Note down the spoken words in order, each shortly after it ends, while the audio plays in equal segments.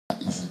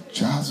Is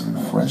jazz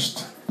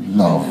refreshed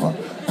love.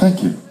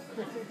 Thank you.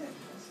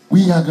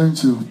 We are going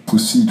to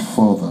proceed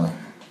further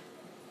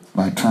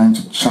by trying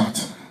to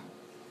chart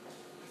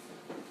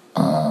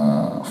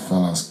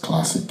Fella's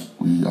classic.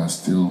 We are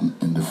still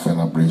in the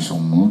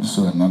Fellabration mood,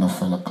 so another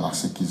Fella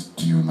classic is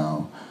due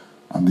now,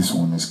 and this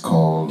one is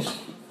called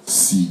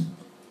CCP,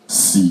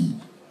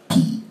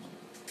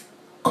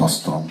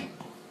 Custom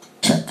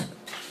Check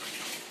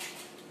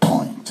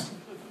Point.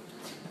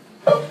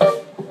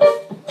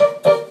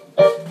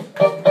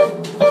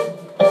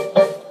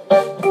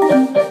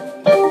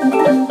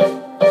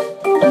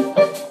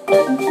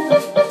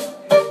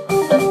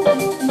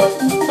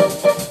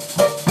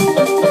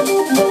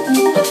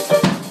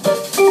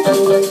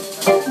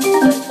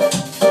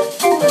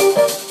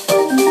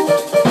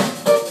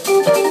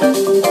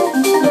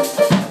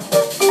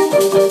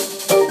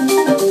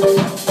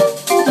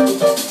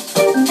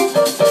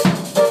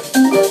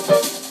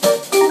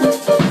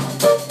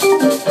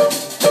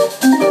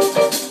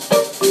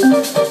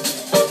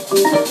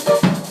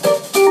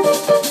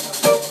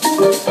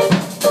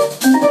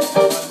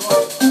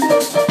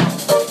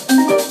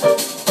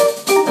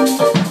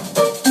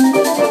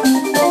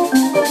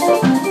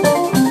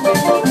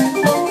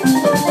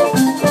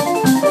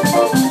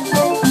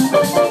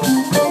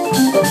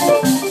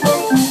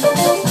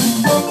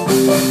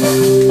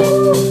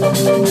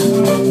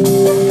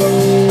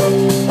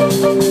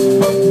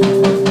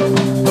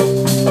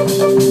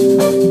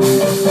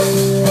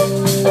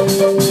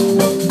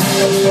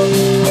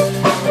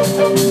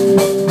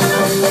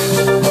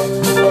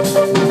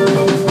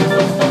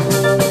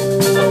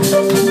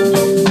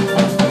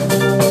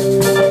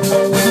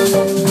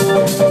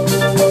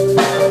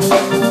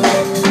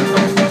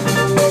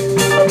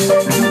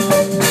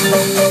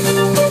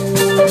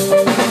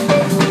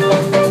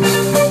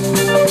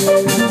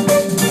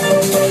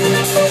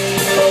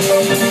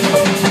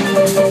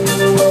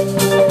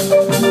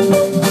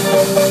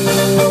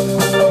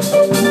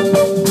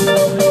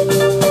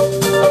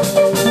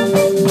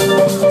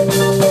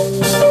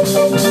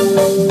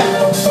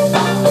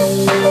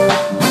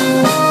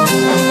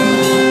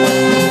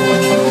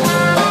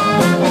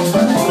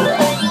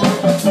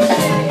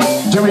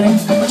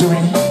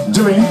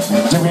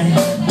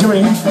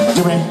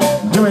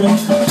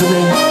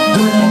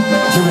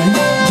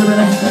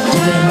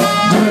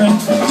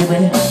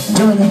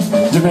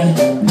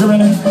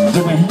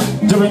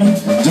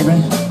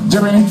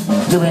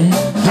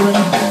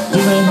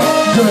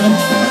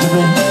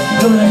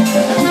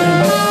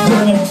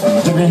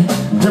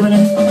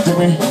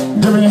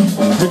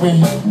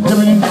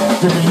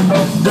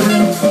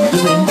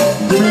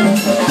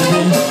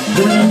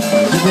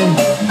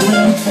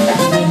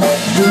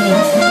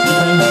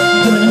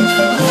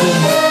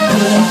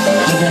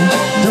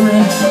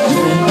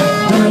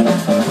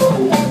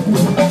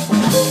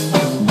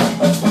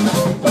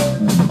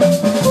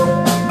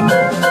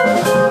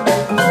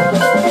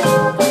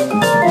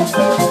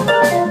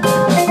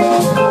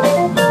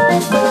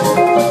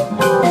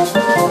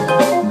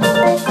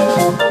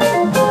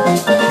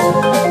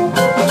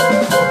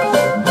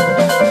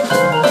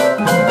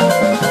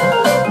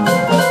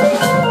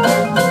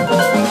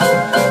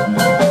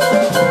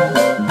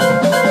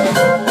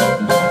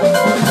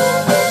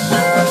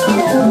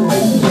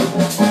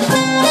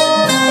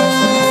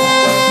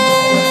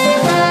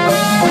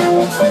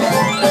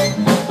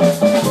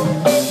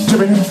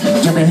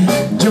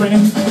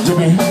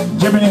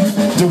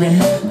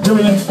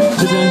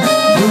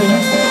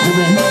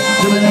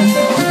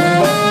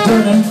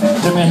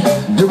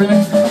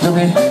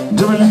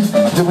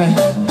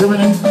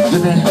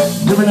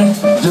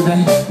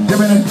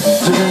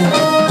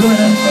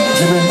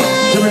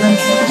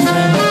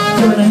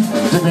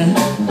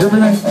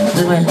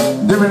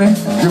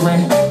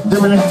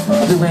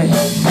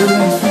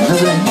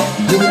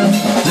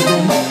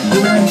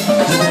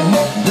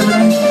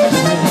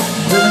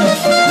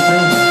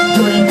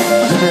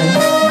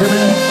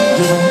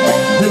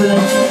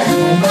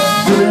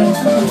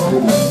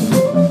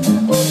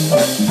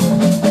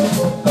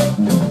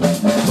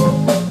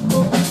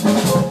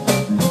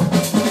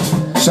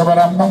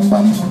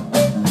 Shabba-dum-bum-bum,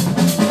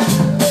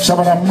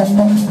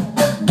 shabba-dum-bum-bum.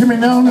 Give me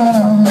no, no,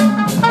 no.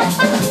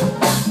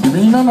 Give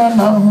me no, no,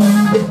 no.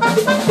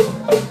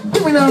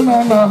 Give me no,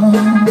 no, no.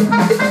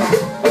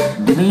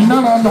 Give me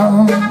no, no, no.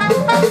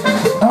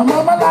 I'm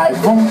on my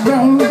life on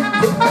ground.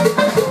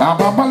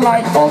 I'm on my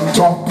life on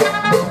top.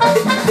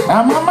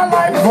 I'm on my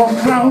life on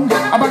ground.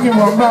 I'm on my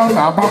ground.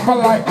 I'm on my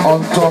life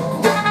on top.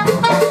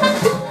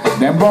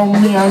 Them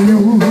born me and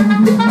you.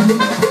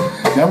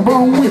 Them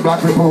born we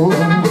black people.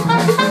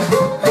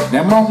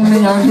 Them born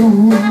me and you.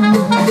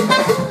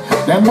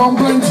 Them born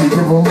plenty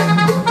people.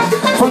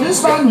 For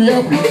this time we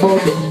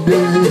everybody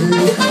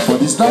day. For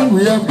this time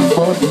we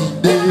everybody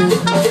day.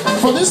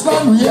 For this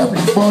time we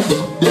everybody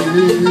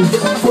day.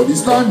 For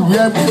this time we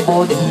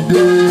everybody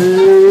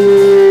day.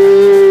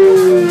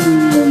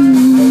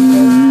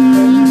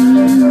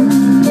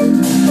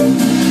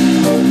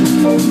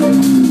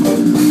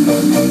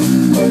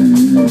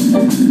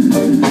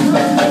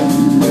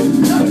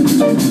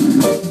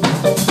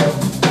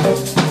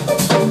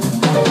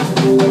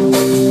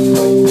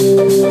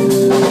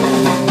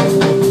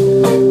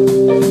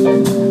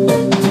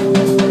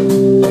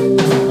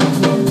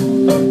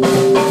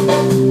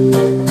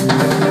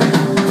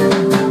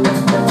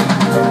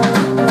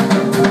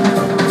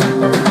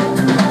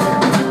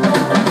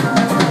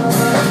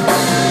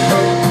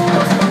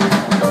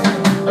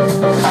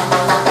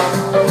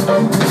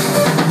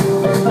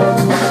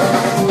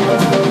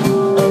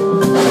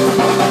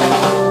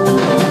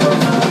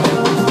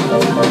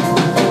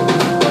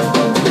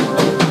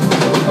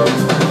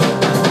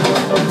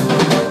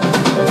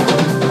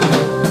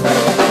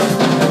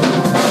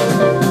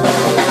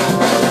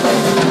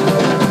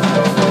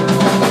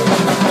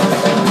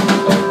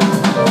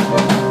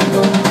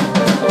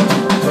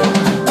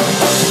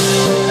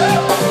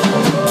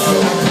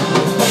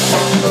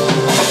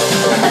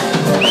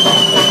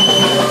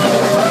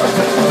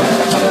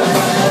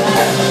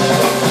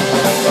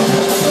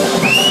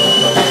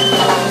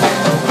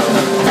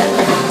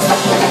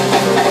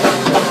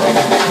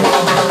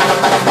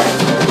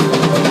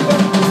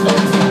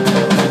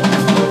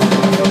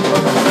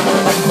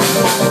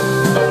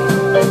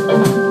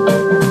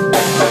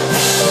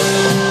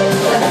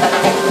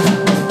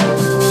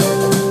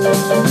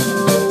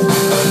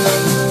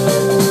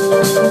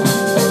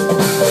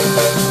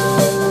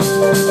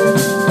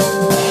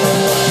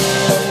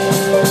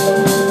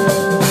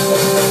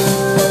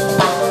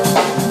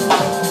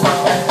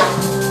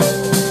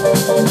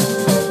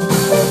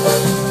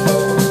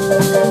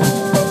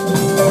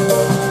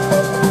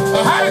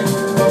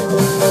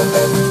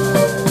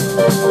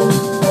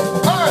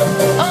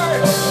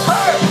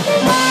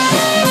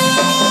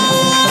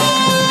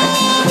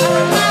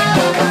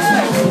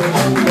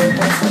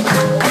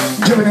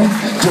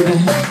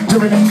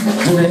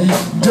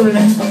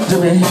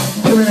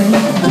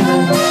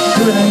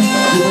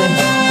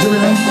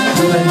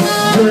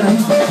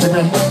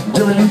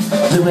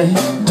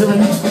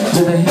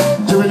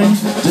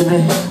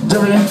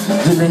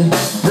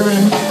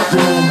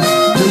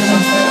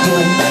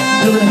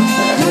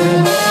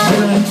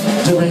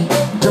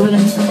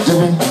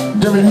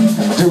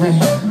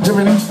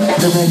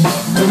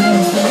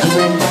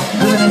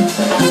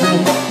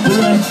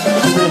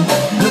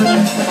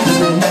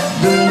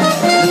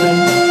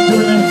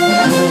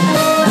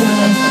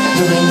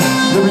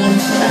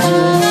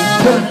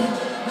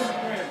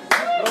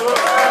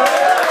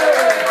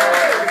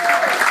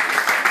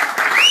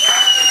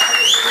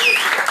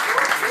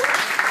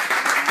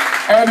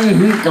 Eddie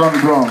Heek on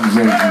drums,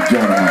 ladies and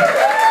gentlemen.